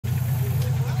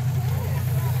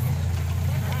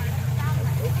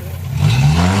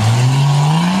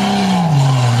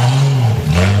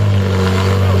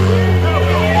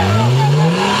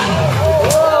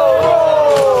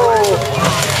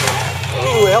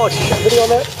Alex, you got video on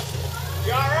that?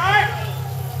 You alright?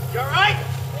 You alright?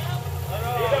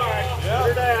 He's alright. Put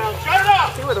her down. Shut it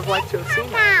off! He would have liked to have seen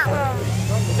that.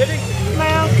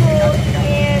 My uncle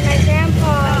and my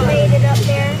grandpa made it up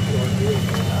there.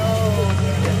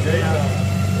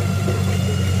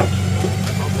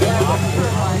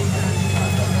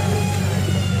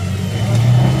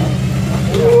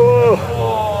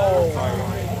 Whoa.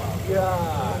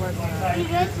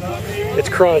 It's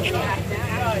crunched.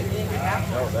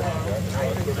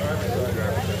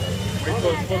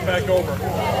 Flip back over.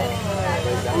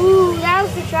 Ooh, that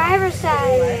was the driver's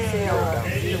side.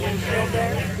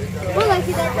 We're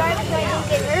lucky that driver's side didn't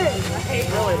get hurt.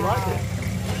 Really lucky.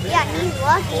 Yeah, he's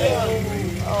lucky.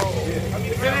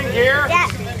 Is it in gear? That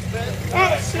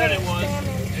shit is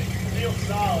damaged. Feels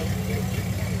solid.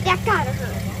 That gotta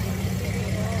hurt.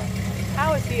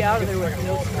 How is he out of there with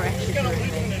no scratches or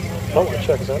anything? I want to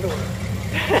check his underwear.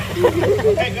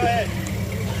 Okay, go ahead.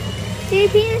 Did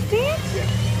he pee in his pants?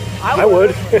 I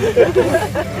would. I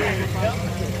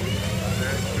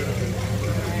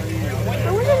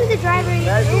wonder who the driver is.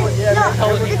 Look,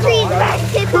 the tree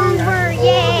tip over.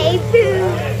 Yay, boo.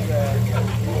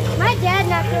 My dad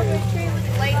knocked over a tree with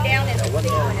laid down in the field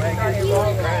and started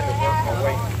rolling.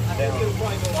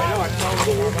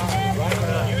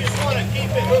 You just want to keep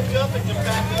it hooked up and just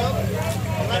back up.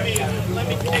 Let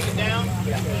me take it down.